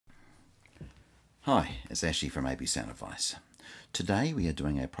Hi, it's Ashley from AB Sound Advice. Today we are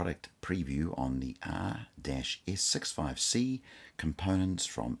doing a product preview on the R-S65C components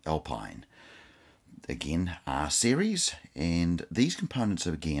from Alpine. Again, R series, and these components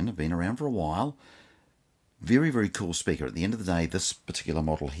have been around for a while. Very, very cool speaker. At the end of the day, this particular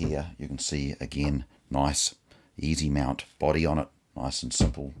model here, you can see again, nice, easy mount body on it, nice and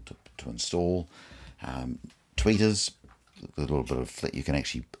simple to install. Tweeters, a little bit of flit, you can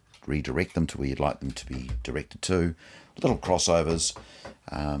actually redirect them to where you'd like them to be directed to. Little crossovers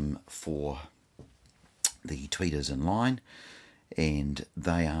for the tweeters in line, and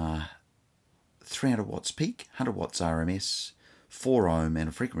they are 300 watts peak, 100 watts RMS, 4 ohm, and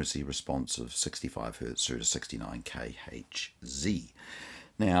a frequency response of 65 Hz through to 69 kHz.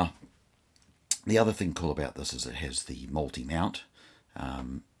 Now, the other thing cool about this is it has the multi-mount,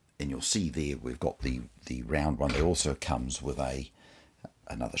 and you'll see there we've got the round one. It also comes with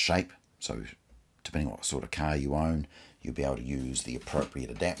another shape, so depending on what sort of car you own, you'll be able to use the appropriate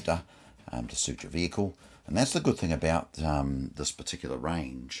adapter to suit your vehicle. And that's the good thing about this particular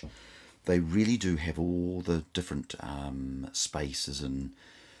range. They really do have all the different spaces and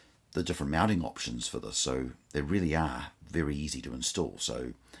the different mounting options for this, so they really are very easy to install.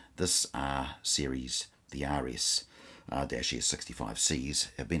 So this R series, the R-S65Cs,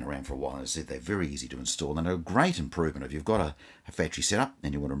 have been around for a while. As I said, they're very easy to install and a great improvement. If you've got a factory setup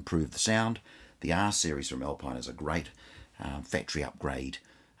and you want to improve the sound, the R series from Alpine is a great factory upgrade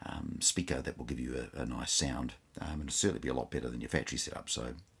speaker that will give you a nice sound, and it'll certainly be a lot better than your factory setup,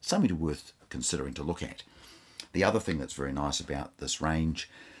 so something worth considering to look at. The other thing that's very nice about this range,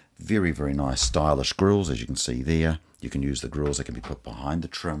 very, very nice stylish grills, as you can see there. You can use the grills that can be put behind the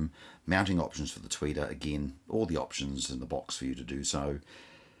trim. Mounting options for the tweeter, again, all the options in the box for you to do so.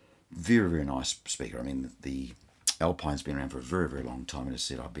 Very, very nice speaker. I mean, the Alpine's been around for a very, very long time, and as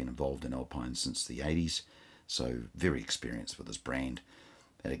I said, I've been involved in Alpine since the 80s, so very experienced with this brand.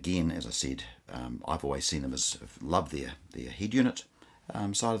 And again, as I said, I've always seen them as love their head unit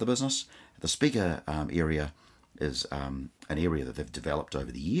side of the business. The speaker area is an area that they've developed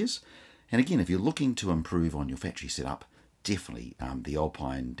over the years. And again, if you're looking to improve on your factory setup, definitely the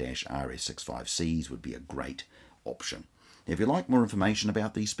Alpine R-S65Cs would be a great option. If you'd like more information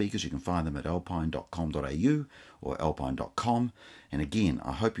about these speakers, you can find them at alpine.com.au or alpine.com. And again,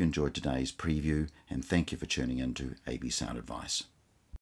 I hope you enjoyed today's preview, and thank you for tuning in to AB Sound Advice.